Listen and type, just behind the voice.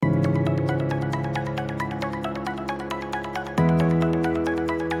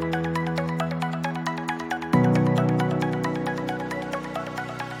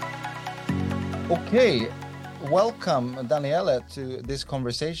Okay, welcome Daniele to this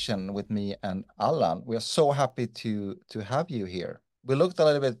conversation with me and Allan. We are so happy to have you here. We looked a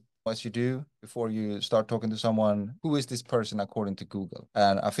little bit as you do before you start talking to someone. Who is this person according to Google?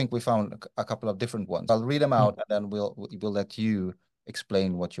 And I think we found a couple of different ones. I'll read them out and then we'll let you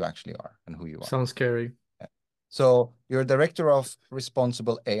explain what you actually are and who you are. Sounds scary. Yeah. So you're director of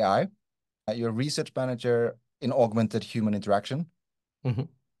responsible AI. You're research manager in augmented human interaction. Mm-hmm.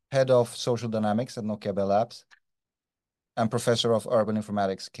 Head of social dynamics at Nokia Bell Labs, and professor of urban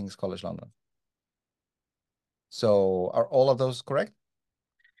informatics, King's College London. So are all of those correct?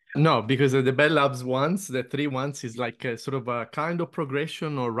 No, because the Bell Labs ones, the three ones, is like a sort of a kind of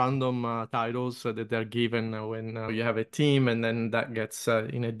progression or random titles that they're given when you have a team, and then that gets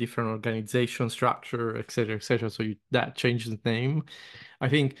in a different organization structure, etc., etc. So that changes the name. I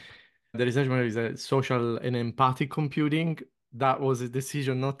think the research manager is a social and empathic computing. That was a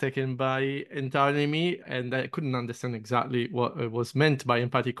decision not taken by entirely me, and I couldn't understand exactly what was meant by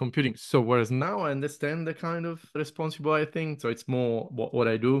empathic computing. So whereas now I understand the kind of responsible I think, so it's more what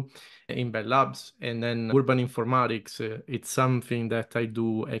I do in Bell Labs. And then urban informatics, it's something that I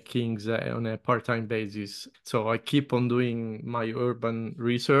do at King's on a part-time basis. So I keep on doing my urban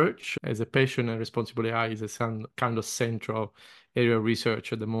research as a passion, and responsible AI is a kind of central area of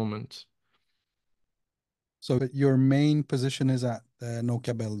research at the moment. So your main position is at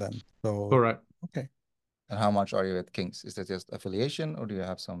Nokia Bell then? Correct. Okay. And how much are you at King's? Is that just affiliation or do you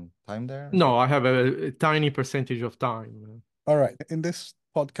have some time there? No, I have a tiny percentage of time. All right. In this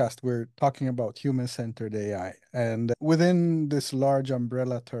podcast, we're talking about human-centered AI. And within this large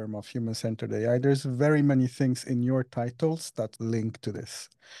umbrella term of human-centered AI, there's very many things in your titles that link to this.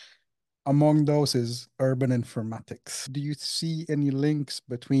 Among those is urban informatics. Do you see any links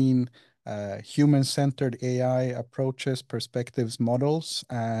between human-centered AI approaches, perspectives, models,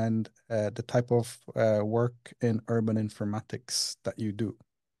 and the type of work in urban informatics that you do?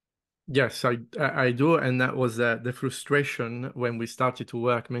 Yes, I do, and that was the frustration when we started to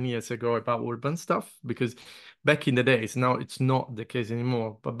work many years ago about urban stuff, because back in the days, now it's not the case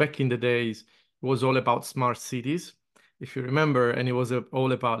anymore, but back in the days, it was all about smart cities, if you remember, and it was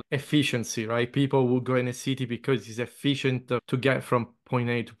all about efficiency, right? People would go in a city because it's efficient to get from point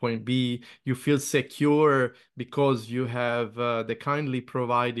A to point B. You feel secure because you have the kindly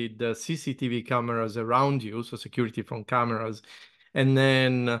provided CCTV cameras around you, so security from cameras. And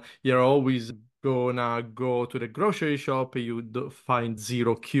then you're always gonna go to the grocery shop, you find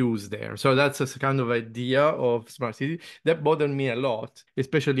zero queues there. So that's a kind of idea of smart city that bothered me a lot,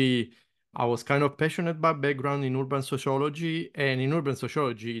 especially I was kind of passionate about background in urban sociology, and in urban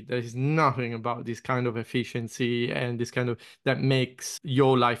sociology, there is nothing about this kind of efficiency and this kind of that makes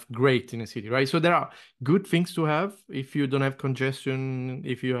your life great in a city, right? So there are good things to have if you don't have congestion,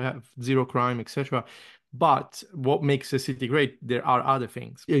 if you have zero crime, etc. But what makes a city great, there are other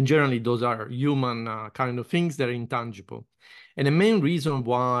things. And generally, those are human kind of things that are intangible. And the main reason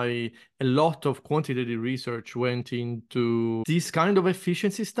why a lot of quantitative research went into this kind of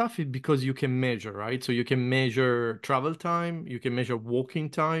efficiency stuff is because you can measure, right? So you can measure travel time, you can measure walking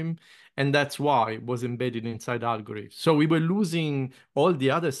time, and that's why it was embedded inside algorithms. So we were losing all the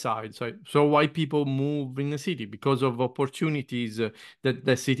other sides. So why people move in the city? Because of opportunities that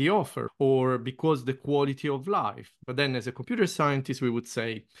the city offers, or because the quality of life. But then as a computer scientist, we would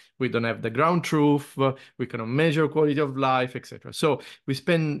say we don't have the ground truth, we cannot measure quality of life, etc. So we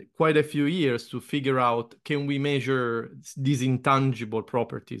spend quite a few years to figure out, can we measure these intangible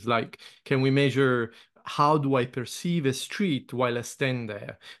properties? Like, can we measure how do I perceive a street while I stand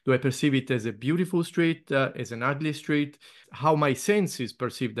there? Do I perceive it as a beautiful street, as an ugly street? How my senses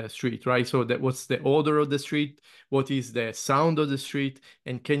perceive that street, right? So that what's the odor of the street? What is the sound of the street?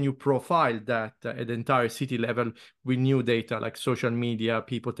 And can you profile that at the entire city level with new data like social media,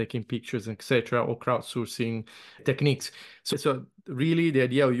 people taking pictures, etc., or crowdsourcing techniques? So really the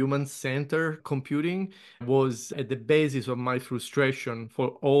idea of human-centered computing was at the basis of my frustration for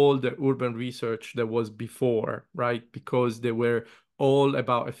all the urban research that was before, right? Because they were all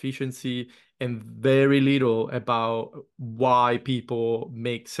about efficiency and very little about why people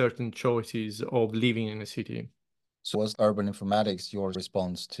make certain choices of living in a city. So was urban informatics your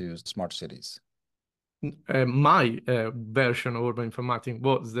response to smart cities? My version of urban informatics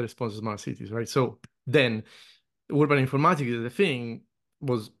was the response to smart cities, right? So then urban informatics as a thing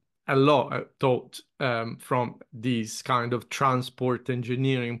was a lot taught from this kind of transport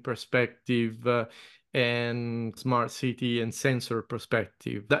engineering perspective and smart city and sensor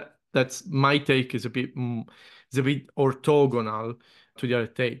perspective. That's my take is a bit orthogonal to the other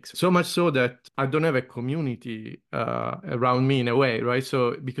takes. So much so that I don't have a community around me in a way, right?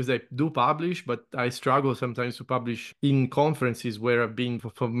 So because I do publish, but I struggle sometimes to publish in conferences where I've been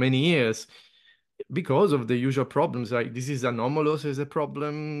for many years because of the usual problems. Like this is anomalous as a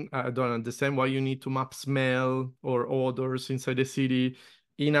problem. I don't understand why you need to map smell or odors inside the city.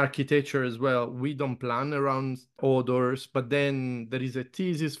 In architecture as well, we don't plan around odors, but then there is a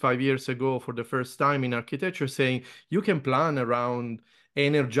thesis 5 years ago for the first time in architecture saying you can plan around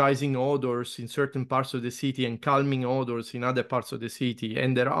energizing odors in certain parts of the city and calming odors in other parts of the city.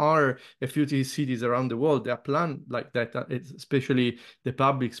 And there are a few cities around the world that plan like that, especially the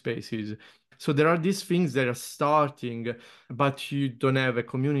public spaces. So there are these things that are starting, but you don't have a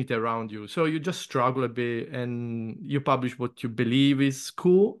community around you. So you just struggle a bit and you publish what you believe is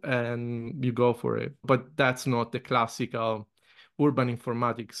cool and you go for it. But that's not the classical urban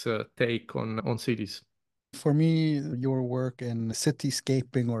informatics take on cities. For me, your work in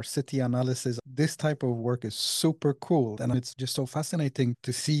cityscaping or city analysis, this type of work is super cool. And it's just so fascinating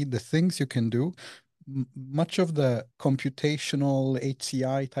to see the things you can do. Much of the computational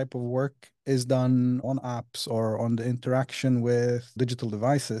HCI type of work is done on apps or on the interaction with digital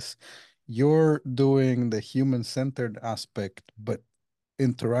devices. You're doing the human-centered aspect, but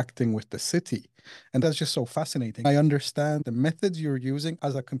interacting with the city. And that's just so fascinating. I understand the methods you're using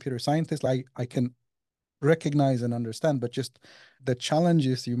as a computer scientist. I can recognize and understand, but just the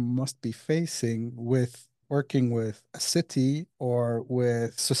challenges you must be facing with working with a city or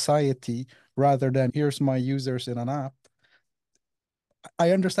with society rather than here's my users in an app.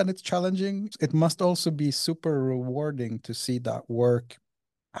 I understand it's challenging. It must also be super rewarding to see that work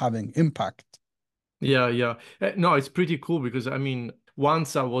having impact. Yeah. No, it's pretty cool because I mean,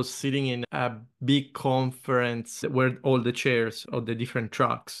 once I was sitting in a big conference where all the chairs of the different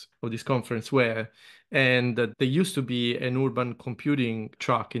tracks of this conference were, and there used to be an urban computing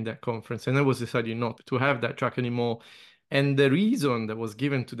track in that conference, and I was deciding not to have that track anymore. And the reason that was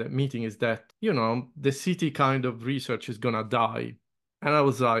given to that meeting is that, the city kind of research is gonna die. And I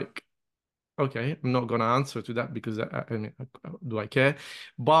was like, okay, I'm not gonna answer to that because I mean, do I care?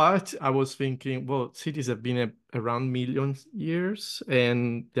 But I was thinking, well, cities have been around millions years,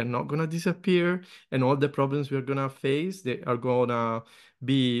 and they're not gonna disappear. And all the problems we're gonna face, they are gonna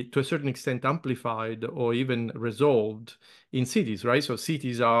be to a certain extent amplified or even resolved in cities, right? So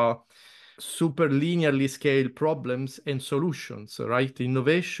cities are super linearly scaled problems and solutions, right?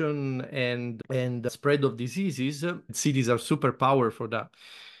 Innovation and spread of diseases. Cities are super power for that.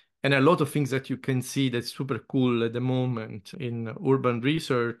 And a lot of things that you can see that's super cool at the moment in urban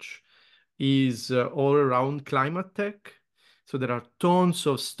research is all around climate tech. So there are tons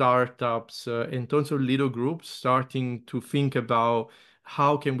of startups and tons of little groups starting to think about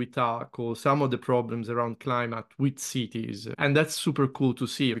how can we tackle some of the problems around climate with cities. And that's super cool to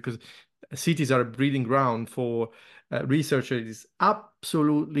see because cities are a breeding ground for research that is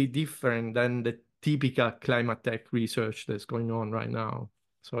absolutely different than the typical climate tech research that's going on right now.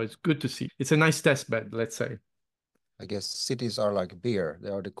 So it's good to see. It's a nice test bed, let's say. I guess cities are like beer. They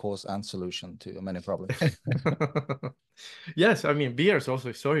are the cause and solution to many problems. Yes, I mean, beers also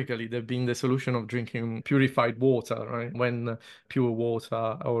historically, they've been the solution of drinking purified water, right? When pure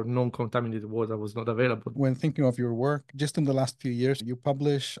water or non-contaminated water was not available. When thinking of your work, just in the last few years, you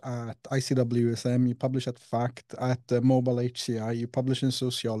publish at ICWSM, you publish at FACT, at Mobile HCI, you publish in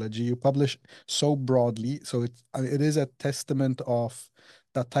sociology, you publish so broadly. So it is a testament of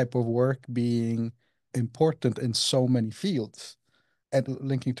that type of work being important in so many fields. And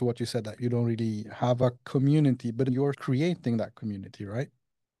linking to what you said, that you don't really have a community, but you're creating that community, right?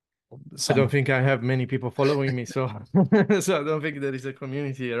 I don't think I have many people following me, so so I don't think there is a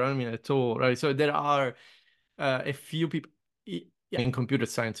community around me at all, right? So there are a few people in computer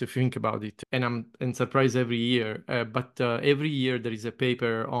science, if you think about it, and I'm surprised every year. But every year there is a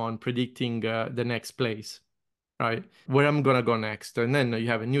paper on predicting the next place, right? Where I'm gonna go next, and then you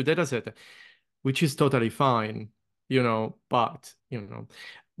have a new data set, which is totally fine, but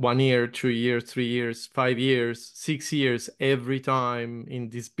 1 year, 2 years, 3 years, 5 years, 6 years, every time in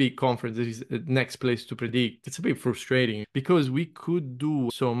this big conference, there is a next place to predict. It's a bit frustrating because we could do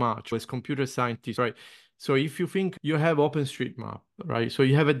so much as computer scientists, right? So if you think you have OpenStreetMap, right? So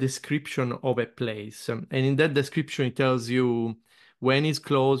you have a description of a place, and in that description, it tells you when it's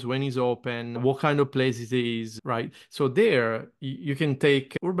closed, when it's open, what kind of place it is, right? So there, you can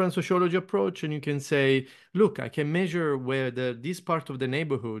take urban sociology approach and you can say, look, I can measure whether this part of the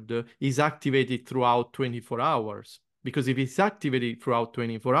neighborhood is activated throughout 24 hours. Because if it's activated throughout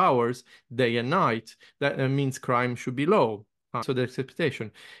 24 hours, day and night, that means crime should be low. So the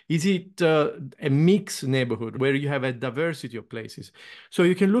expectation, is it a mixed neighborhood where you have a diversity of places? So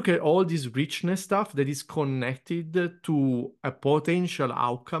you can look at all this richness stuff that is connected to a potential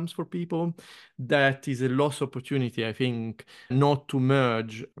outcomes for people. That is a lost opportunity, I think, not to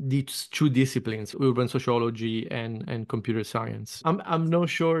merge these two disciplines, urban sociology and computer science. I'm not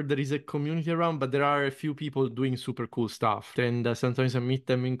sure there is a community around, but there are a few people doing super cool stuff. And sometimes I meet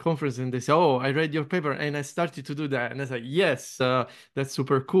them in conference and they say, oh, I read your paper and I started to do that. And I say, yes, that's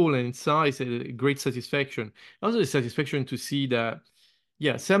super cool. And it's nice, a great satisfaction. Also the satisfaction to see that,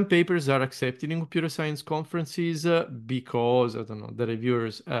 yeah, some papers are accepted in computer science conferences because, I don't know, the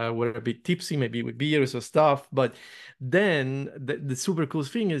reviewers were a bit tipsy, maybe with beers or stuff. But then the super cool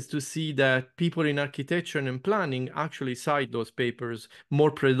thing is to see that people in architecture and planning actually cite those papers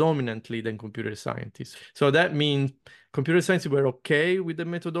more predominantly than computer scientists. So that means computer science were okay with the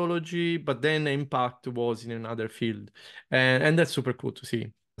methodology, but then the impact was in another field. And that's super cool to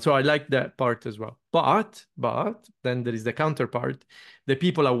see. So I like that part as well. But then there is the counterpart. The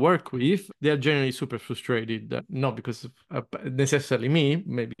people I work with, they are generally super frustrated, not because of necessarily me,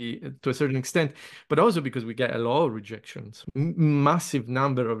 maybe to a certain extent, but also because we get a lot of rejections, massive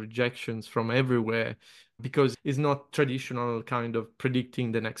number of rejections from everywhere, because it's not traditional kind of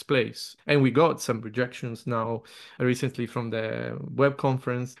predicting the next place. And we got some rejections now recently from the web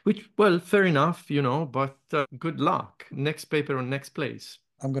conference, which, well, fair enough, but good luck. Next paper on next place.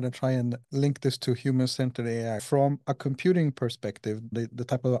 I'm going to try and link this to human-centered AI. From a computing perspective, the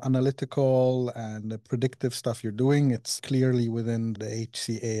type of analytical and the predictive stuff you're doing, it's clearly within the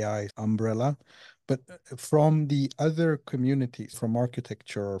HCAI umbrella. But from the other communities, from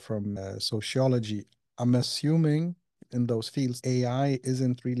architecture, from sociology, I'm assuming in those fields, AI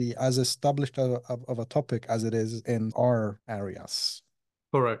isn't really as established of a topic as it is in our areas.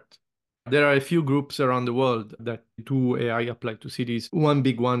 Correct. There are a few groups around the world that do AI applied to cities. One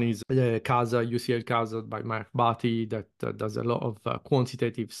big one is CASA, UCL CASA by Mark Bati, that does a lot of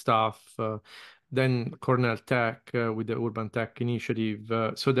quantitative stuff. Then Cornell Tech with the Urban Tech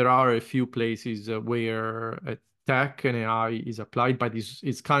Initiative. So there are a few places where tech and AI is applied, but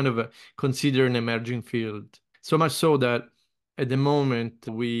it's kind of considered an emerging field. So much so that at the moment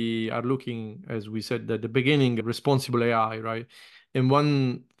we are looking, as we said at the beginning, responsible AI, right? And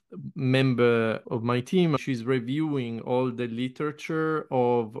one member of my team, she's reviewing all the literature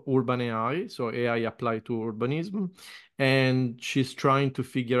of urban AI, so AI applied to urbanism, and she's trying to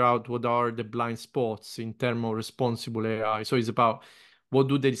figure out what are the blind spots in terms of responsible AI. So it's about what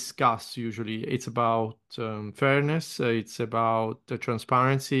do they discuss usually? It's about fairness, it's about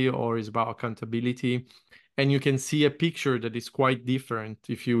transparency, or it's about accountability. And you can see a picture that is quite different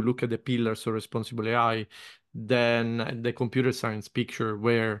if you look at the pillars of responsible AI than the computer science picture,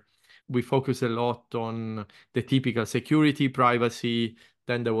 where we focus a lot on the typical security, privacy.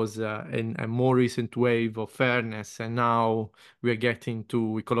 Then there was a more recent wave of fairness, and now we are getting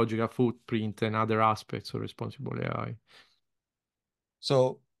to ecological footprint and other aspects of responsible AI.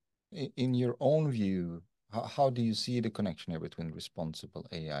 So, in your own view, how do you see the connection here between responsible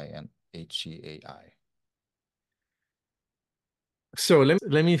AI and HCAI? So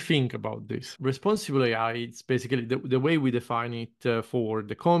let me think about this. Responsible AI, it's basically the way we define it for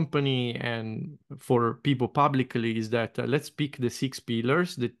the company and for people publicly is that let's pick the 6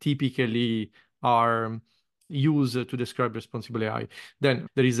 pillars that typically are used to describe responsible AI. Then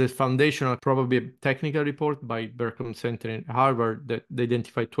there is a foundational, probably a technical report by Berkman Center in Harvard that they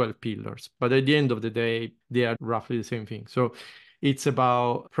identify 12 pillars. But at the end of the day, they are roughly the same thing. So it's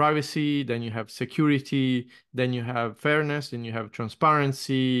about privacy, then you have security, then you have fairness, then you have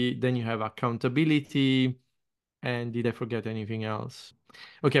transparency, then you have accountability. And did I forget anything else?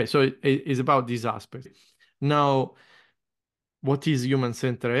 Okay, so it's about these aspects. Now, what is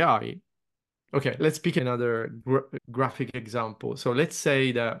human-centered AI? Okay, let's pick another graphic example. So let's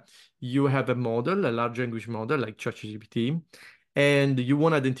say that you have a model, a large language model like ChatGPT, and you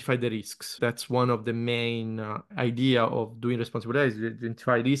want to identify the risks. That's one of the main idea of doing responsible AI is you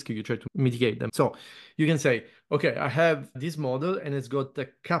identify risks, you try to mitigate them. So you can say, okay, I have this model and it's got the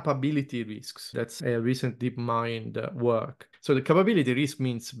capability risks. That's a recent DeepMind work. So the capability risk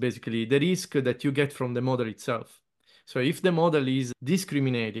means basically the risk that you get from the model itself. So if the model is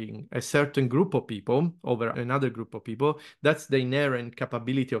discriminating a certain group of people over another group of people, that's the inherent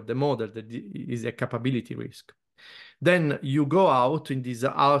capability of the model that is a capability risk. Then you go out in this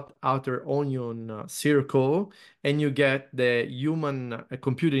outer onion circle and you get the human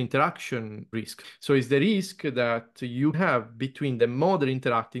computer interaction risk. So it's the risk that you have between the model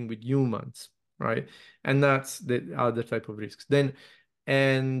interacting with humans, right? And that's the other type of risks. Then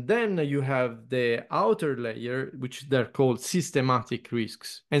And then you have the outer layer, which they're called systematic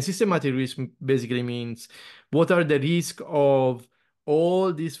risks. And systematic risk basically means what are the risks of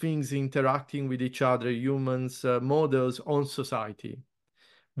all these things interacting with each other, humans, models on society.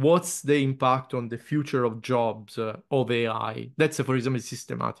 What's the impact on the future of jobs of AI? That's, for example, a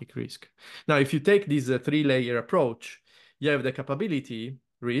systematic risk. Now, if you take this three-layer approach, you have the capability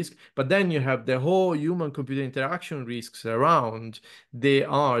risk, but then you have the whole human-computer interaction risks around. They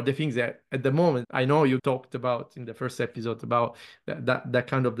are the things that at the moment, I know you talked about in the first episode about that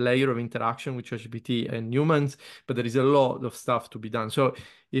kind of layer of interaction with ChatGPT and humans, but there is a lot of stuff to be done. So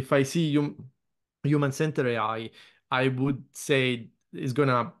if I see human-centered AI, I would say is going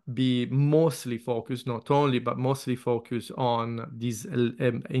to be mostly focused, not only, but mostly focused on this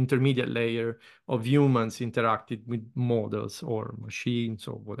intermediate layer of humans interacting with models or machines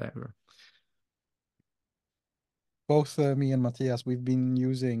or whatever. Both me and Matthias, we've been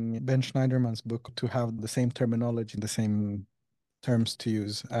using Ben Schneiderman's book to have the same terminology, the same terms to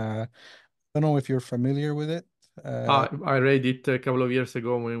use. I don't know if you're familiar with it. I read it a couple of years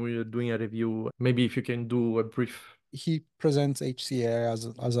ago when we were doing a review. Maybe if you can do a brief. He presents HCAI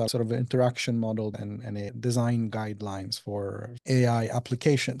as a sort of interaction model and a design guidelines for AI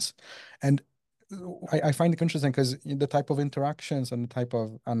applications. And I find it interesting because the type of interactions and the type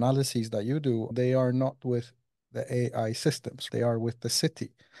of analyses that you do, they are not with the AI systems, they are with the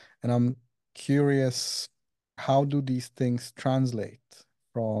city. And I'm curious, how do these things translate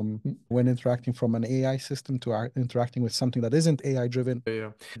from when interacting from an AI system to interacting with something that isn't AI driven?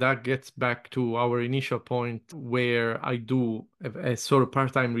 Yeah. That gets back to our initial point where I do a sort of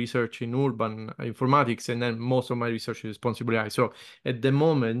part-time research in urban informatics, and then most of my research is responsible AI. So at the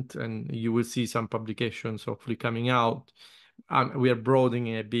moment, and you will see some publications hopefully coming out, we are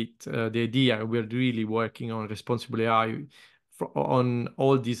broadening a bit the idea. We're really working on responsible AI on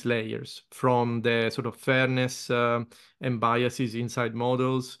all these layers, from the sort of fairness and biases inside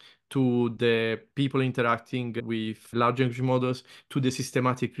models to the people interacting with large language models, to the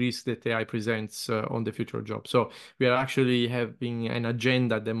systematic risk that AI presents on the future job. So we are actually having an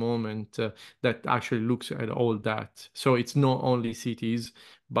agenda at the moment that actually looks at all that. So it's not only cities,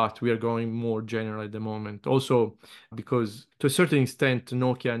 but we are going more general at the moment. Also, because to a certain extent,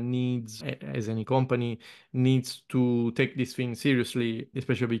 Nokia needs, as any company, needs to take this thing seriously,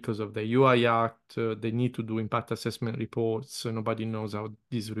 especially because of the UI Act. They need to do impact assessment reports. Nobody knows how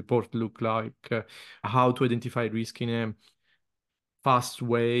these reports look like, how to identify risk in a fast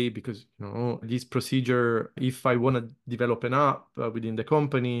way, because this procedure, if I want to develop an app within the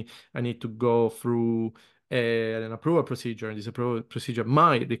company, I need to go through an approval procedure, and this approval procedure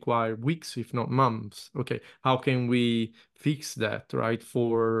might require weeks, if not months. Okay, how can we fix that, right,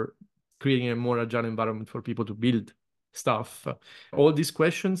 for creating a more agile environment for people to build stuff? All these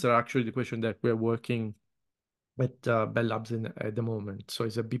questions are actually the question that we're working with Bell Labs at the moment. So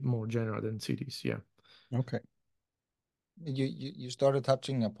it's a bit more general than cities, yeah. Okay. You started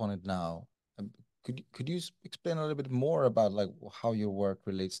touching upon it now. Could you explain a little bit more about like how your work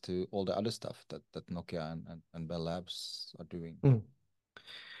relates to all the other stuff that Nokia and Bell Labs are doing?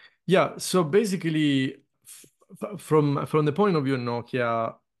 Yeah, so basically, from the point of view of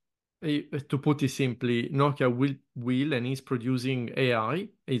Nokia, to put it simply, Nokia will and is producing AI,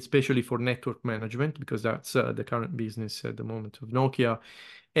 especially for network management, because that's the current business at the moment of Nokia,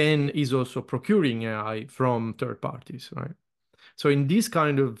 and is also procuring AI from third parties, right? So in this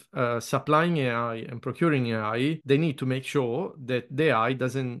kind of supplying AI and procuring AI, they need to make sure that the AI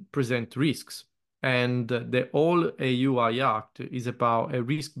doesn't present risks. And the whole AUI Act is about a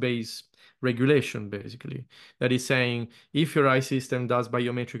risk-based regulation, basically, that is saying if your AI system does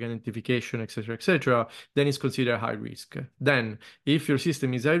biometric identification, etc., then it's considered high risk. Then, if your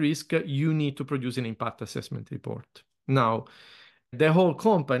system is high risk, you need to produce an impact assessment report. Now, the whole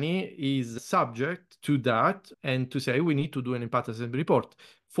company is subject to that and to say we need to do an impact assessment report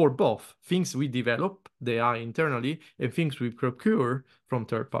for both things we develop, the AI internally, and things we procure from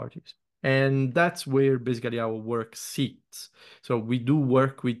third parties. And that's where basically our work sits. So we do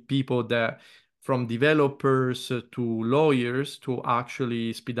work with people that, from developers to lawyers, to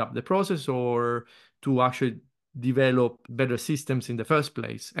actually speed up the process or to actually develop better systems in the first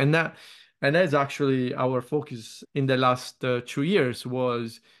place. And that's actually our focus in the last 2 years,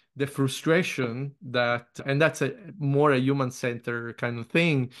 was the frustration that, and that's more a human-centered kind of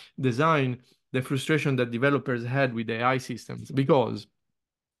thing, design, the frustration that developers had with AI systems. Because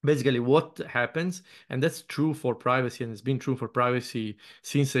basically what happens, and that's true for privacy, and it's been true for privacy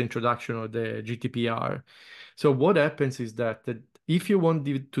since the introduction of the GDPR. So what happens is that if you want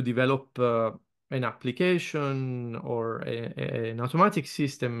to develop an application or an automatic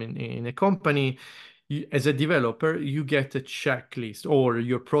system in a company, as a developer, you get a checklist, or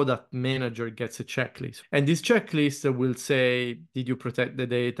your product manager gets a checklist. And this checklist will say, did you protect the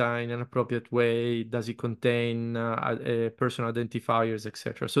data in an appropriate way? Does it contain personal identifiers,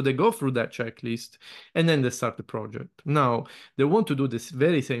 etc.? So they go through that checklist and then they start the project. Now, they want to do this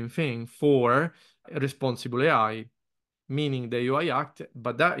very same thing for responsible AI, meaning the UI Act,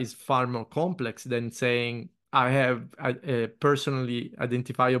 but that is far more complex than saying I have personally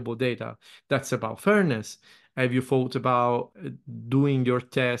identifiable data. That's about fairness. Have you thought about doing your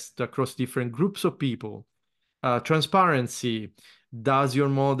test across different groups of people? Transparency. Does your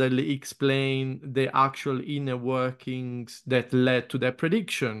model explain the actual inner workings that led to that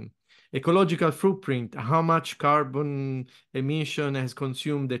prediction? Ecological footprint. How much carbon emission has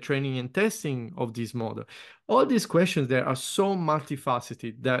consumed the training and testing of this model? All these questions there are so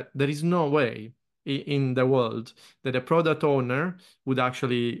multifaceted that there is no way in the world that a product owner would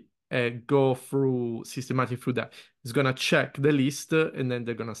actually go through systematic through that. It's going to check the list and then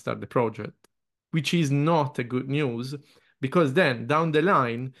they're going to start the project, which is not a good news, because then down the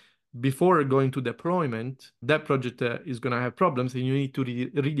line, before going to deployment, that project is going to have problems and you need to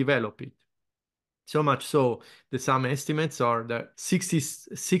redevelop it. So much so that some estimates are that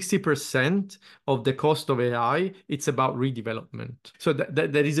 60% of the cost of AI, it's about redevelopment. So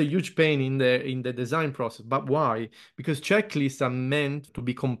there is a huge pain in the design process. But why? Because checklists are meant to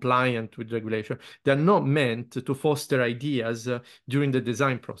be compliant with regulation. They're not meant to foster ideas during the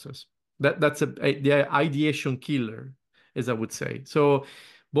design process. That's the ideation killer, as I would say. So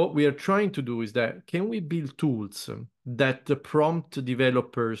what we are trying to do is that can we build tools that prompt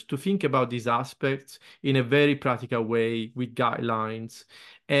developers to think about these aspects in a very practical way with guidelines,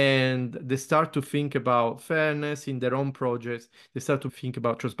 and they start to think about fairness in their own projects, they start to think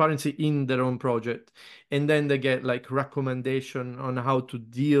about transparency in their own project, and then they get like recommendation on how to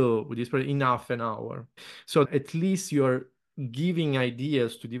deal with this in half an hour. So at least you're giving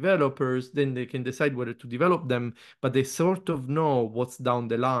ideas to developers, then they can decide whether to develop them, but they sort of know what's down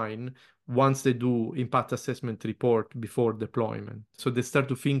the line once they do impact assessment report before deployment. So they start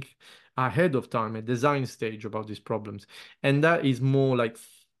to think ahead of time at design stage about these problems. And that is more like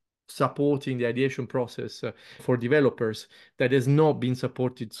supporting the ideation process for developers that has not been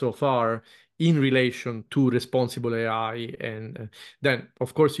supported so far in relation to responsible AI. And then,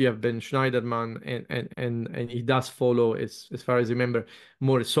 of course, you have Ben Schneiderman, and he does follow, as far as I remember,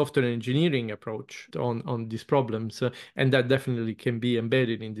 more a software engineering approach on these problems. And that definitely can be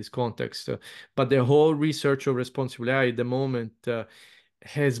embedded in this context. But the whole research of responsible AI at the moment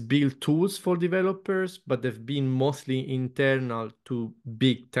has built tools for developers, but they've been mostly internal to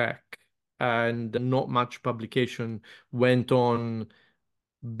big tech, and not much publication went on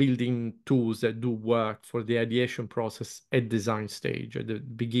building tools that do work for the ideation process at design stage, at the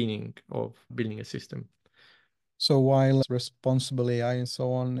beginning of building a system. So while responsible AI and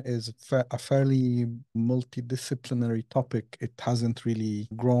so on is a fairly multidisciplinary topic, it hasn't really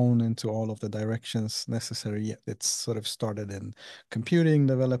grown into all of the directions necessary yet. It's sort of started in computing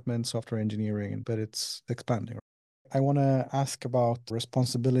development, software engineering, but it's expanding. I want to ask about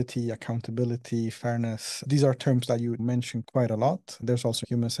responsibility, accountability, fairness. These are terms that you mention quite a lot. There's also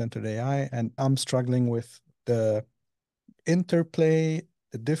human-centered AI, and I'm struggling with the interplay,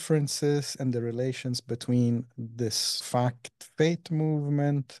 the differences, and the relations between this fact-fate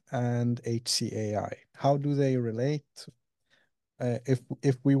movement and HCAI. How do they relate? If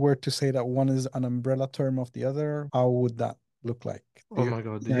we were to say that one is an umbrella term of the other, how would that look like? Oh my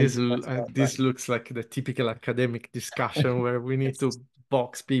God, Yeah, this looks like the typical academic discussion where we need to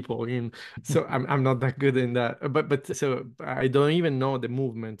box people in. So I'm not that good in that. But so I don't even know the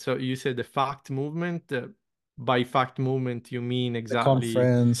movement. So you said the fact movement. By fact movement, you mean the exactly?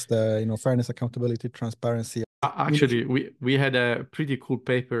 conference, the fairness, accountability, transparency. Actually, we had a pretty cool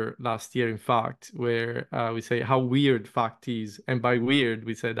paper last year, in fact, where we say how weird fact is. And by weird,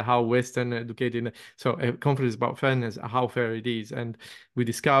 we said how Western educated. So a conference about fairness, how fair it is. And we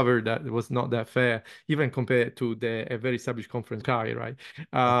discovered that it was not that fair, even compared to a very established conference, HCAI,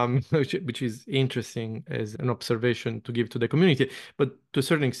 right? Which is interesting as an observation to give to the community. But to a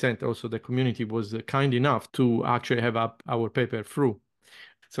certain extent, also the community was kind enough to actually have up our paper through.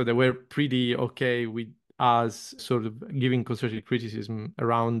 So they were pretty okay with us sort of giving constructive criticism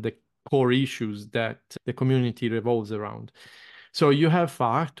around the core issues that the community revolves around. So you have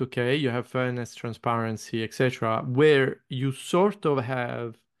fact, okay, you have fairness, transparency, etc., where you sort of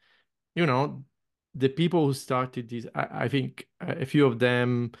have, the people who started this, I think a few of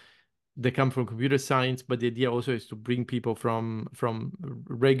them they come from computer science, but the idea also is to bring people from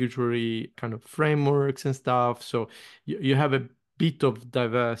regulatory kind of frameworks and stuff. So you have a bit of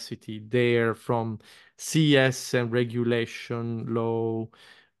diversity there from CS and regulation law.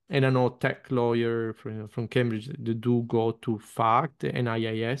 And I know tech lawyer from Cambridge, they do go to FACT and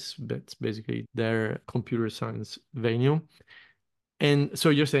IIS. That's basically their computer science venue. And so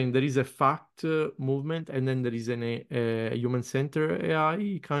you're saying there is a fact movement, and then there is a human-centered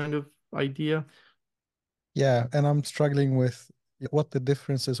AI kind of idea. Yeah, and I'm struggling with what the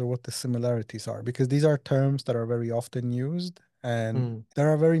differences or what the similarities are, because these are terms that are very often used, and there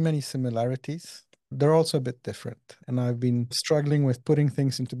are very many similarities. They're also a bit different, and I've been struggling with putting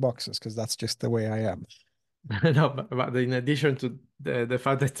things into boxes because that's just the way I am. No, but in addition to the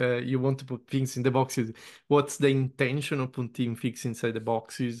fact that you want to put things in the boxes, what's the intention of putting things inside the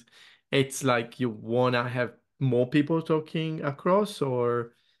boxes? It's like you want to have more people talking across,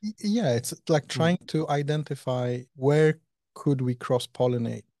 or Yeah, it's like trying to identify where could we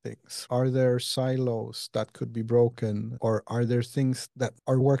cross-pollinate things. Are there silos that could be broken, or are there things that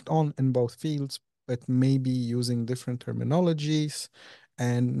are worked on in both fields, but maybe using different terminologies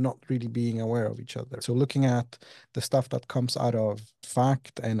and not really being aware of each other? So looking at the stuff that comes out of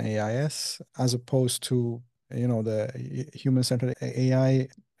FACT and AIS, as opposed to, the human-centered AI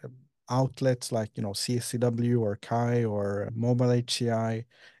outlets like, CSCW or CHAI or mobile HCI,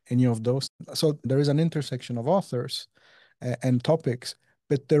 any of those. So there is an intersection of authors and topics,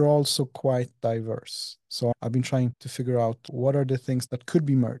 but they're also quite diverse. So I've been trying to figure out what are the things that could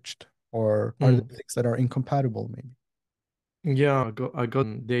be merged, or are there things that are incompatible maybe? Yeah, I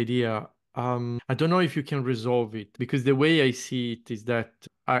got the idea. I don't know if you can resolve it, because the way I see it is that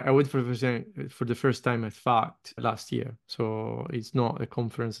I went for the first time at FACT last year. So it's not a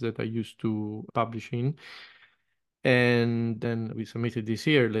conference that I used to publish in. And then we submitted this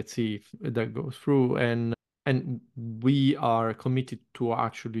year. Let's see if that goes through. And we are committed to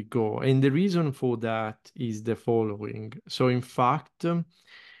actually go. And the reason for that is the following. So in fact,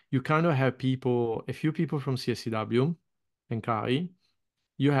 you kind of have a few people from CSCW and CAI.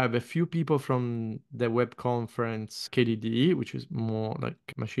 You have a few people from the web conference KDD, which is more like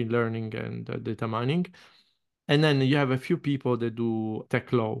machine learning and data mining. And then you have a few people that do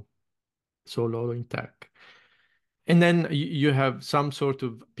tech law, so law in tech. And then you have some sort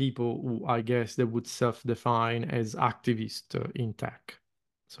of people who I guess they would self-define as activists in tech.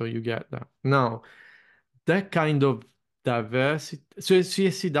 So you get that. Now, that kind of diversity. So it's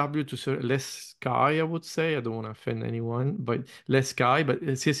CSCW to less sky, I would say. I don't want to offend anyone, but less sky. But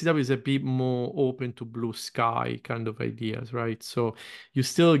CSCW is a bit more open to blue sky kind of ideas, right? So you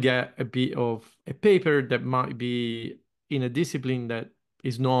still get a bit of a paper that might be in a discipline that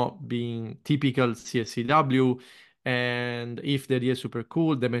is not being typical CSCW. And if the idea is super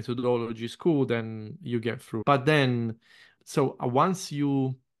cool, the methodology is cool, then you get through. But then, so once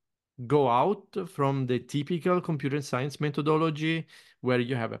you go out from the typical computer science methodology where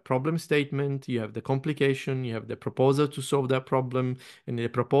you have a problem statement, you have the complication, you have the proposal to solve that problem, and the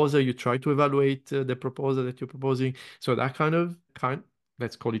proposal, you try to evaluate the proposal that you're proposing. So that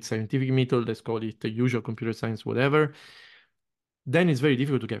let's call it scientific method, let's call it the usual computer science, whatever. Then it's very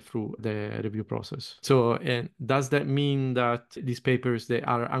difficult to get through the review process. So, and does that mean that these papers that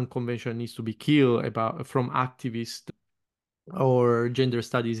are unconventional needs to be killed from activists or gender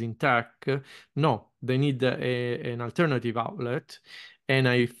studies in tech? No, they need an alternative outlet. And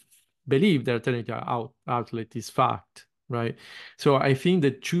I believe the alternative outlet is fact, right? So I think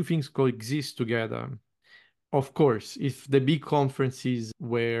the two things coexist together. Of course, if the big conferences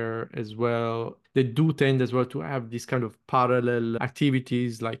were as well, they do tend as well to have this kind of parallel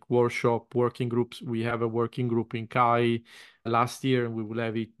activities like workshop, working groups. We have a working group in CHAI last year, and we will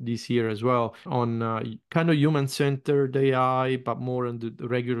have it this year as well on kind of human-centered AI, but more on the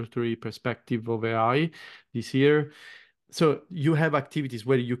regulatory perspective of AI this year. So you have activities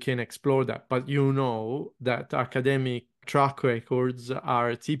where you can explore that, but you know that academic track records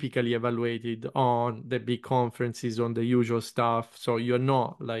are typically evaluated on the big conferences, on the usual stuff. So you're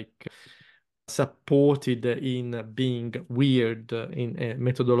not like supported in being weird in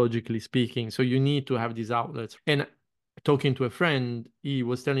methodologically speaking. So you need to have these outlets. And talking to a friend, he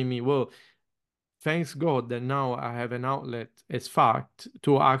was telling me, well, thanks God that now I have an outlet as fact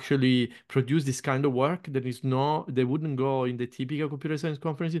to actually produce this kind of work that is not, they wouldn't go in the typical computer science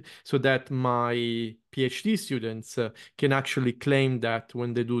conferences, so that my PhD students can actually claim that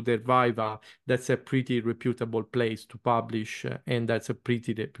when they do their Viva, that's a pretty reputable place to publish and that's a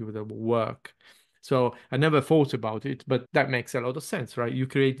pretty reputable work. So I never thought about it, but that makes a lot of sense, right? You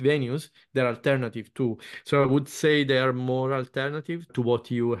create venues that are alternative too. So I would say they are more alternative to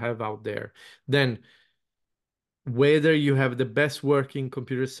what you have out there. Then whether you have the best working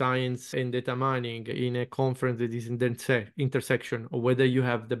computer science and data mining in a conference that is in the intersection, or whether you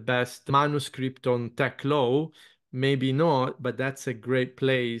have the best manuscript on tech law, maybe not, but that's a great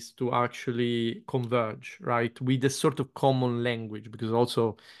place to actually converge, right? With a sort of common language, because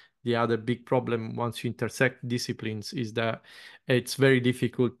also the other big problem once you intersect disciplines is that it's very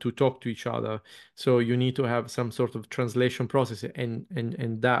difficult to talk to each other. So you need to have some sort of translation process, and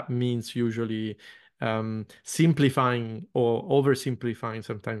that means usually simplifying or oversimplifying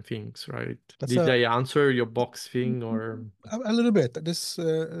sometimes things, right? Did I answer your box thing or? A little bit. This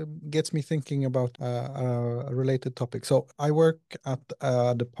gets me thinking about a related topic. So I work at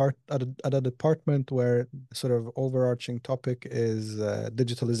at a department where sort of overarching topic is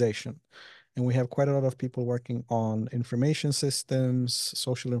digitalization. And we have quite a lot of people working on information systems,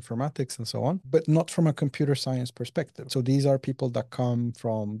 social informatics, and so on, but not from a computer science perspective. So these are people that come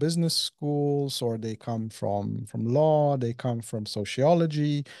from business schools, or they come from law, they come from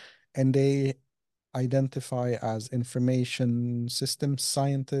sociology, and they identify as information systems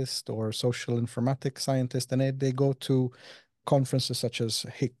scientist or social informatics scientist, and they go to conferences such as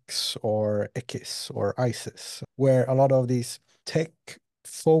HICS or EKIS or ISIS, where a lot of these tech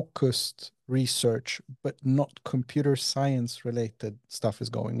focused research, but not computer science related stuff is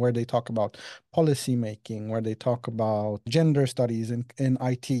going, where they talk about policy making, where they talk about gender studies in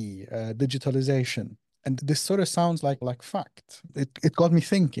IT, digitalization. And this sort of sounds like fact. It got me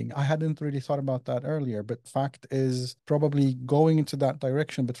thinking. I hadn't really thought about that earlier, but fact is probably going into that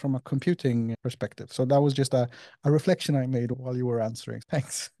direction, but from a computing perspective. So that was just a reflection I made while you were answering.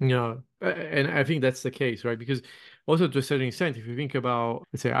 Thanks. Yeah, and I think that's the case, right? Because also to a certain extent, if you think about,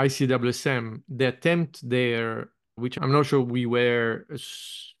 let's say, ICWSM, the attempt there, which I'm not sure we were,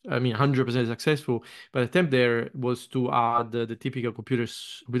 100% successful, but the attempt there was to add the typical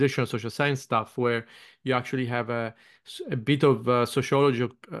computational social science stuff, where you actually have a bit of sociology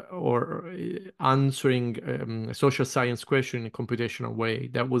or answering a social science question in a computational way.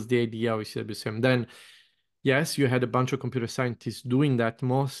 That was the idea of ICWSM. Then yes, you had a bunch of computer scientists doing that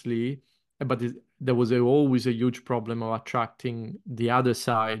mostly, but there was always a huge problem of attracting the other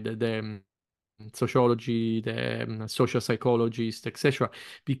side, the sociology, the social psychologists, etc.,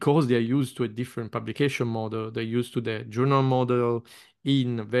 because they are used to a different publication model. They're used to the journal model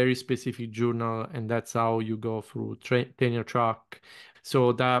in a very specific journal, and that's how you go through tenure track.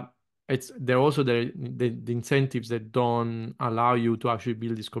 So that there are also the incentives that don't allow you to actually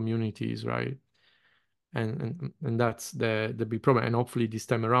build these communities, right? And that's the big problem. And hopefully this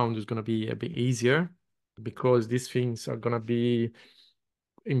time around is going to be a bit easier, because these things are going to be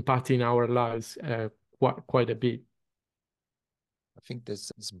impacting our lives quite a bit. I think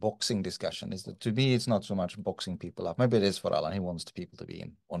this boxing discussion is that, to me, it's not so much boxing people up. Maybe it is for Alan. He wants the people to be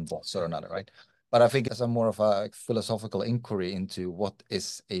in one box or another, right? But I think as a more of a philosophical inquiry into what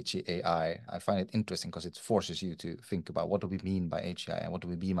is HCAI, I find it interesting because it forces you to think about, what do we mean by HCAI, and what do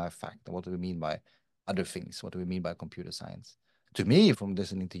we mean by fact, and what do we mean by other things? What do we mean by computer science? To me, from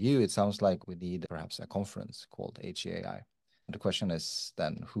listening to you, it sounds like we need perhaps a conference called HCAI. And the question is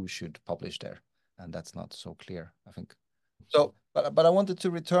then, who should publish there? And that's not so clear, I think. So, but I wanted to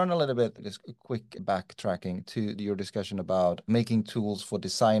return a little bit, just a quick backtracking to your discussion about making tools for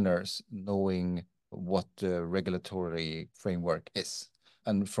designers knowing what the regulatory framework is.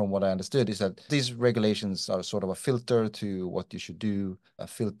 And from what I understood is that these regulations are sort of a filter to what you should do, a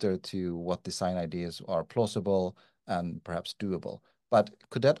filter to what design ideas are plausible and perhaps doable. But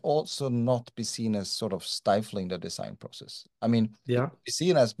could that also not be seen as sort of stifling the design process? I mean, Yeah. it could be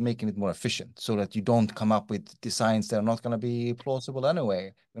seen as making it more efficient so that you don't come up with designs that are not going to be plausible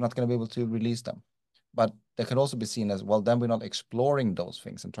anyway. You're not going to be able to release them. But that could also be seen as, well, then we're not exploring those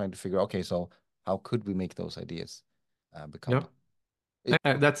things and trying to figure, okay, so how could we make those ideas become? Yeah.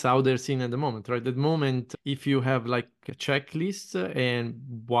 That's how they're seen at the moment, right? At the moment, if you have like a checklist and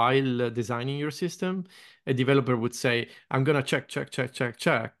while designing your system, a developer would say, I'm going to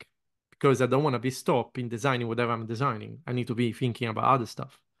check, because I don't want to be stopped in designing whatever I'm designing. I need to be thinking about other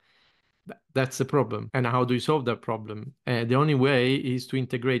stuff. That's the problem. And how do you solve that problem? The only way is to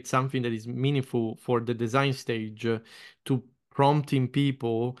integrate something that is meaningful for the design stage, to prompting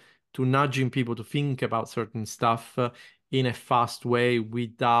people, to nudging people to think about certain stuff in a fast way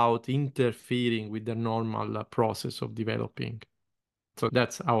without interfering with the normal process of developing. So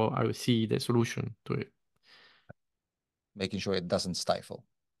that's how I see the solution to it. Making sure it doesn't stifle.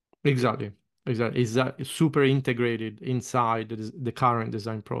 Exactly. Exactly. It's super integrated inside the current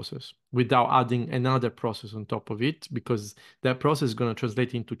design process without adding another process on top of it, because that process is going to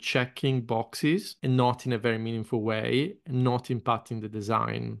translate into checking boxes and not in a very meaningful way, not impacting the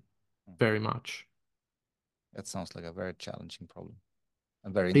design very much. That sounds like a very challenging problem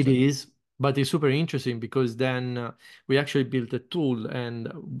and very It interesting. is, but it's super interesting because then we actually built a tool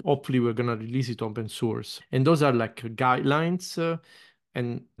and hopefully we're going to release it open source. And those are like guidelines.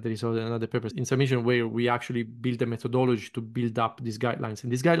 And there is also another paper in submission where we actually build a methodology to build up these guidelines.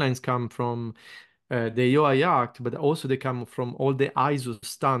 And these guidelines come from the UI Act, but also they come from all the ISO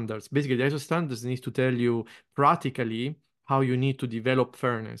standards. Basically, the ISO standards needs to tell you practically how you need to develop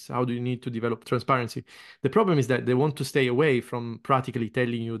fairness, how do you need to develop transparency. The problem is that they want to stay away from practically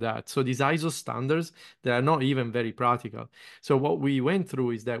telling you that. So these ISO standards, they are not even very practical. So what we went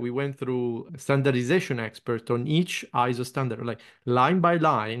through is that we went through standardization expert on each ISO standard, like line by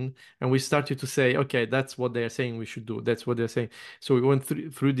line, and we started to say, okay, that's what they're saying we should do. That's what they're saying. So we went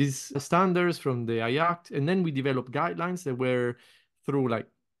through these standards from the IACT, and then we developed guidelines that were through like,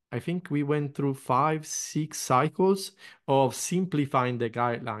 I think we went through 5, 6 cycles of simplifying the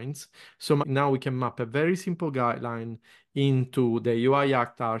guidelines. So now we can map a very simple guideline into the UI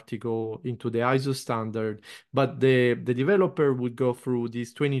Act article, into the ISO standard, but the developer would go through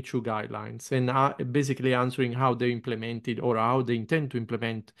these 22 guidelines and basically answering how they implemented or how they intend to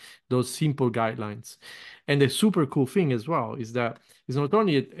implement those simple guidelines. And the super cool thing as well is that it's not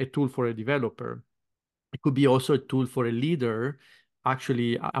only a tool for a developer, it could be also a tool for a leader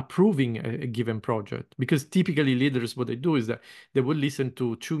actually approving a given project, because typically leaders, what they do is that they would listen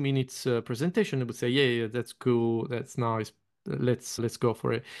to 2 minutes presentation and would say, yeah, that's cool, that's nice, let's go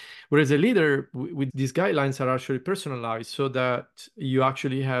for it. Whereas a leader with these guidelines are actually personalized, so that you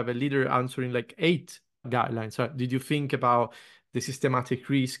actually have a leader answering like 8 guidelines. So did you think about the systematic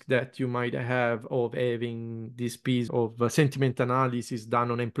risk that you might have of having this piece of sentiment analysis done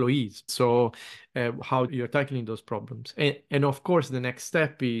on employees? So how you're tackling those problems. And of course, the next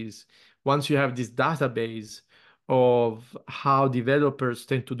step is, once you have this database of how developers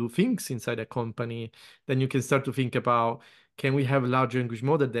tend to do things inside a company, then you can start to think about, can we have a large language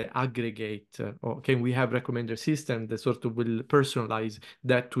model that aggregate, or can we have recommender system that sort of will personalize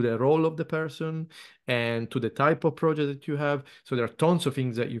that to the role of the person and to the type of project that you have? So there are tons of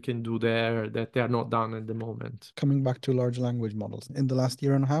things that you can do there that they are not done at the moment. Coming back to large language models, in the last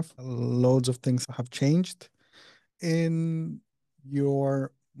year and a half, loads of things have changed in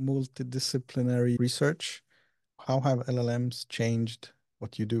your multidisciplinary research. How have LLMs changed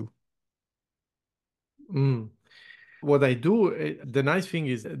what you do? What I do, the nice thing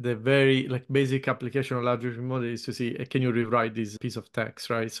is the very like basic application of large language model is to see, can you rewrite this piece of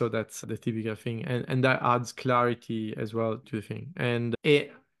text, right? So that's the typical thing, and that adds clarity as well to the thing. And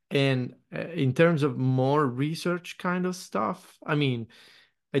in terms of more research kind of stuff, I mean,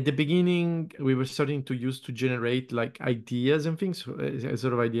 at the beginning we were starting to use to generate like ideas and things, a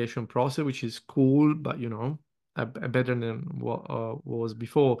sort of ideation process, which is cool, but better than what was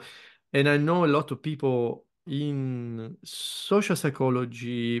before. And I know a lot of people in social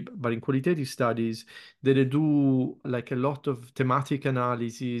psychology, but in qualitative studies, that they do like a lot of thematic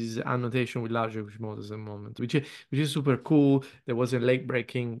analysis, annotation with large language models at the moment, which is super cool. There was a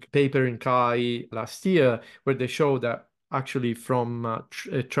late-breaking paper in HCAI last year where they showed that actually from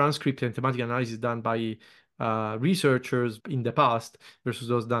transcript and thematic analysis done by researchers in the past versus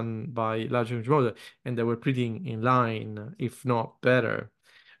those done by large language model, and they were pretty in line, if not better.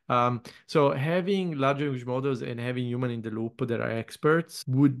 So having large language models and having human in the loop that are experts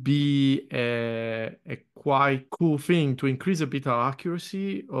would be a quite cool thing to increase a bit of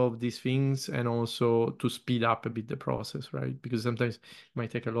accuracy of these things and also to speed up a bit the process, right? Because sometimes it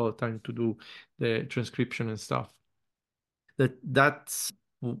might take a lot of time to do the transcription and stuff. That's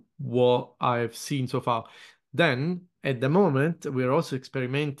what I've seen so far. Then, at the moment, we're also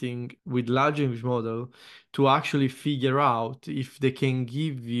experimenting with large language model to actually figure out if they can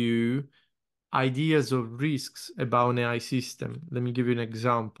give you ideas of risks about an AI system. Let me give you an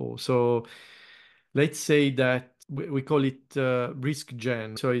example. So let's say that we call it risk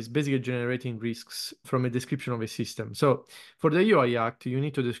gen. So it's basically generating risks from a description of a system. So for the UI Act, you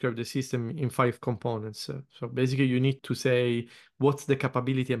need to describe the system in 5 components. So basically you need to say what's the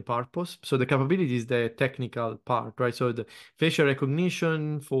capability and purpose. So the capability is the technical part, right? So the facial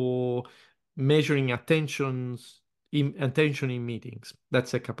recognition for measuring attention in meetings.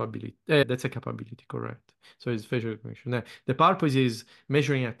 That's a capability. That's a capability, correct. So it's facial recognition. Now, the purpose is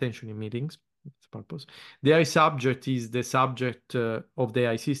measuring attention in meetings. That's the purpose. The AI subject is the subject of the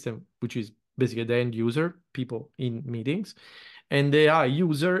AI system, which is basically the end user, people in meetings. And the AI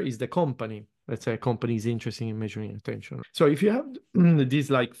user is the company. let's say a company is interested in measuring attention. So if you have these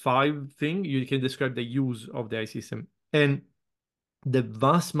like 5 things, you can describe the use of the AI system. And the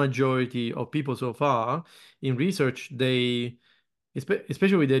vast majority of people so far in research,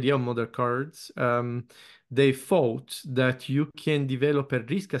 especially with the idea of model cards, they thought that you can develop a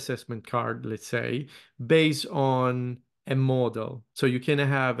risk assessment card, let's say, based on a model. So you can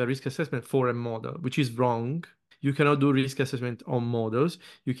have a risk assessment for a model, which is wrong. You cannot do risk assessment on models.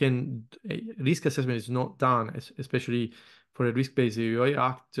 Risk assessment is not done, especially for a risk-based AI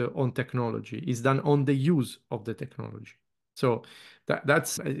act, on technology. It's done on the use of the technology. So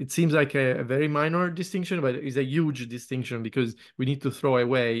that's it seems like a very minor distinction, but it's a huge distinction because we need to throw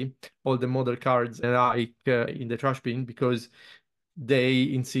away all the model cards like in the trash bin because they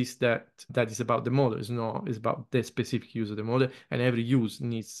insist that is about the model. It's about the specific use of the model, and every use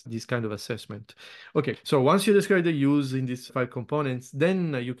needs this kind of assessment. Okay, so once you describe the use in these 5 components,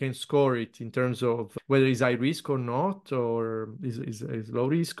 then you can score it in terms of whether it's high risk or not, or is low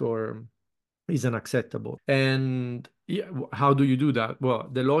risk or is unacceptable. And yeah, how do you do that? Well,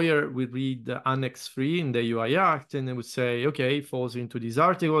 the lawyer will read the Annex 3 in the UI Act, and they would say, okay, it falls into this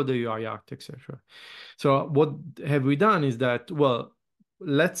article, the UI Act, etc. So what have we done is that, well,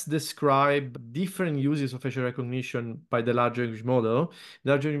 let's describe different uses of facial recognition by the large language model.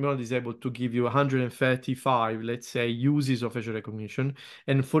 The large language model is able to give you 135, let's say, uses of facial recognition.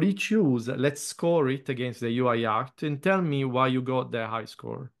 And for each use, let's score it against the UI Act and tell me why you got the high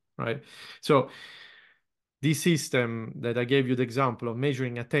score, right? So this system that I gave you the example of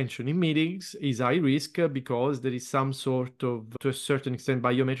measuring attention in meetings is high risk because there is some sort of, to a certain extent,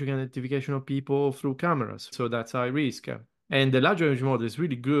 biometric identification of people through cameras. So that's high risk. And the large language model is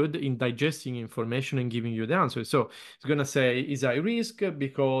really good in digesting information and giving you the answer. So it's going to say, is high risk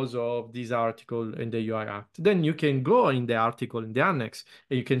because of this article in the UI Act. Then you can go in the article in the annex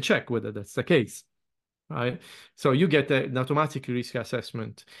and you can check whether that's the case. Right? So you get an automatic risk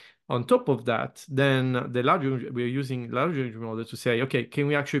assessment. On top of that, then we're using large language model to say, okay, can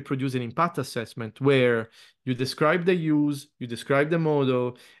we actually produce an impact assessment where you describe the use, you describe the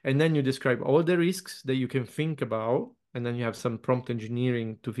model, and then you describe all the risks that you can think about, and then you have some prompt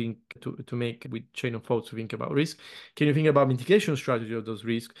engineering to make with chain of thought to think about risk. Can you think about mitigation strategy of those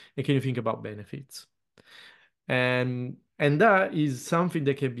risks, and can you think about benefits? And that is something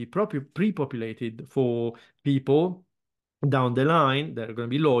that can be pre-populated for people down the line. They're going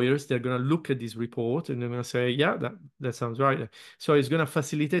to be lawyers. They're going to look at this report and they're going to say, yeah, that sounds right. So it's going to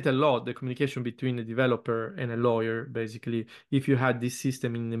facilitate a lot the communication between a developer and a lawyer, basically, if you had this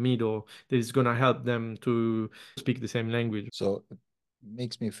system in the middle that is going to help them to speak the same language. So it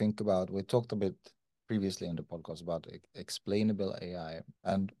makes me think about, we talked a bit previously in the podcast about explainable AI,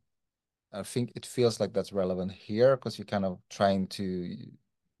 and I think it feels like that's relevant here because you're kind of trying to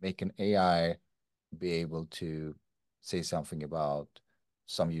make an AI be able to say something about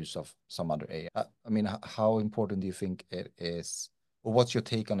some use of some other AI. I mean, how important do you think it is, or what's your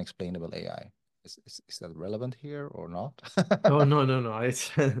take on explainable AI? Is that relevant here or not? Oh, no.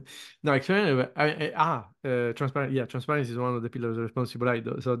 It's no, actually, transparent. Yeah, transparency is one of the pillars of responsible AI.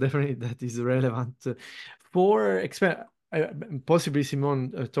 So definitely that is relevant for possibly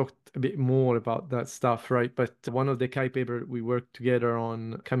Simon talked a bit more about that stuff, right? But one of the HCAI paper we worked together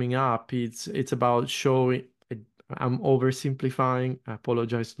on coming up, it's about showing. I'm oversimplifying. I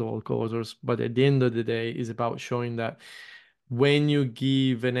apologize to all co-authors, but at the end of the day, is about showing that when you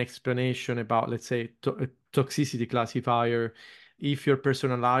give an explanation about, let's say, a toxicity classifier, if you're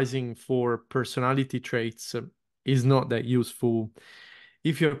personalizing for personality traits, is not that useful.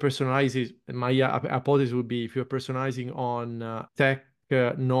 If you're personalizing, my hypothesis would be if you're personalizing on tech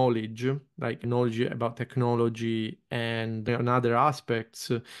knowledge, like knowledge about technology and on other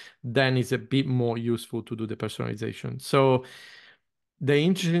aspects, then it's a bit more useful to do the personalization. So the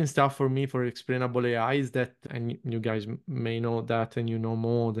interesting stuff for me for explainable AI is that, and you guys may know that and you know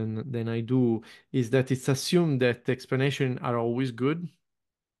more than I do, is that it's assumed that the explanations are always good.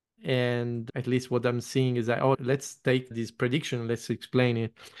 And at least what I'm seeing is that, oh, let's take this prediction, let's explain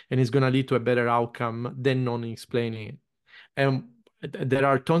it, and it's going to lead to a better outcome than non-explaining it. And there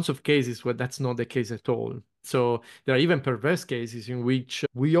are tons of cases where that's not the case at all. So there are even perverse cases in which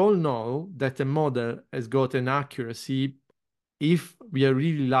we all know that a model has got an accuracy, if we are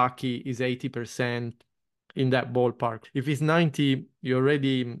really lucky, is 80% in that ballpark. If it's 90,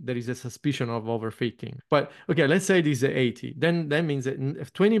 there is a suspicion of overfitting. But okay, let's say this is 80. Then that means that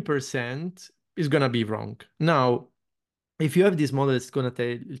 20% is going to be wrong. Now, if you have this model that's going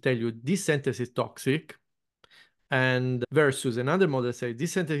to tell you this sentence is toxic, and versus another model say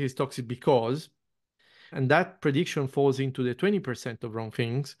this sentence is toxic because, and that prediction falls into the 20% of wrong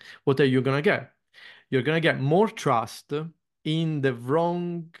things, what are you going to get? You're going to get more trust in the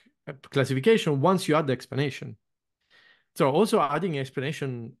wrong classification once you add the explanation. So also adding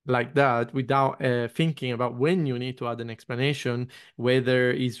explanation like that without thinking about when you need to add an explanation,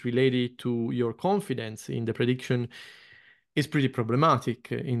 whether it's related to your confidence in the prediction, is pretty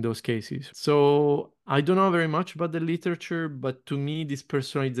problematic in those cases. So I don't know very much about the literature, but to me, this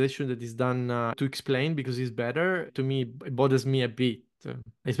personalization that is done to explain because it's better, to me, it bothers me a bit.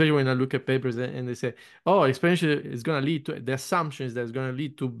 Especially when I look at papers and they say, oh, explanation is going to lead to, the assumption is that it's going to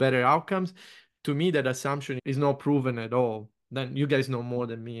lead to better outcomes. To me, that assumption is not proven at all. Then you guys know more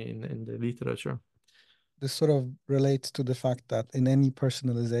than me in the literature. This sort of relates to the fact that in any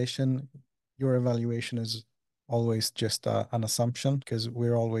personalization, your evaluation is always just an assumption, because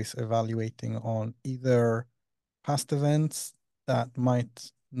we're always evaluating on either past events that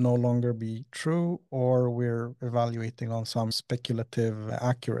might no longer be true, or we're evaluating on some speculative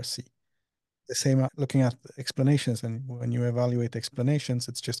accuracy. The same looking at explanations, and when you evaluate explanations,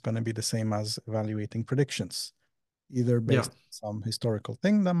 it's just going to be the same as evaluating predictions, either based on some historical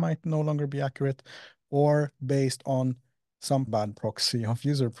thing that might no longer be accurate, or based on some bad proxy of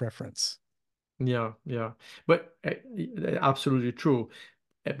user preference. Yeah, but absolutely true.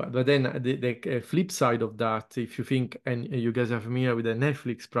 But then the flip side of that, if you think, and you guys are familiar with the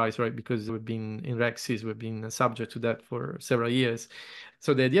Netflix price, right? Because we've been in Rexis, we've been subject to that for several years.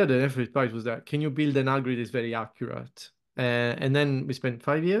 So the idea of the Netflix price was that, can you build an algorithm that's very accurate? And then we spent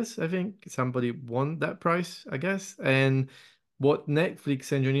 5 years, I think. Somebody won that price, I guess. And what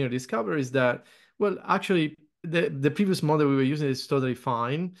Netflix engineer discovered is that, well, actually, the previous model we were using is totally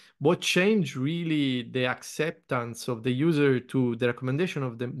fine. What changed really the acceptance of the user to the recommendation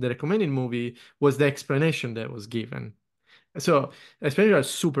of the recommended movie was the explanation that was given. So explanations are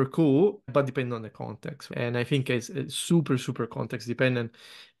super cool, but depend on the context. And I think it's super, super context dependent.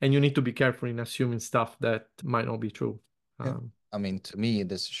 And you need to be careful in assuming stuff that might not be true. Yeah. I mean, to me,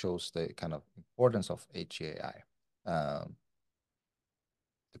 this shows the kind of importance of HCAI,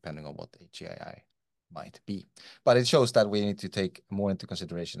 depending on what HCAI might be. But it shows that we need to take more into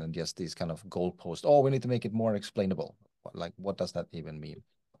consideration than just these kind of goalposts. Oh, we need to make it more explainable. Like, what does that even mean?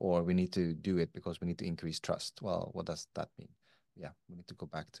 Or we need to do it because we need to increase trust. Well, what does that mean? Yeah, we need to go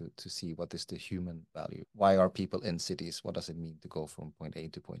back to see what is the human value. Why are people in cities? What does it mean to go from point A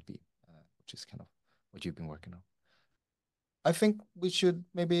to point B? Which is kind of what you've been working on. I think we should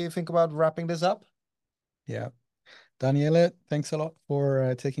maybe think about wrapping this up. Yeah. Daniele, thanks a lot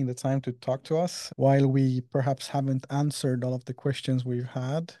for taking the time to talk to us. While we perhaps haven't answered all of the questions we've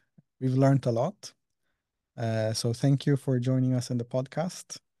had, we've learned a lot. So thank you for joining us in the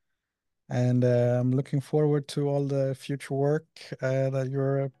podcast. And I'm looking forward to all the future work that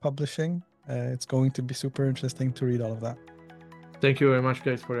you're publishing. It's going to be super interesting to read all of that. Thank you very much,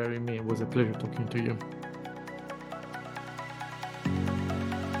 guys, for having me. It was a pleasure talking to you.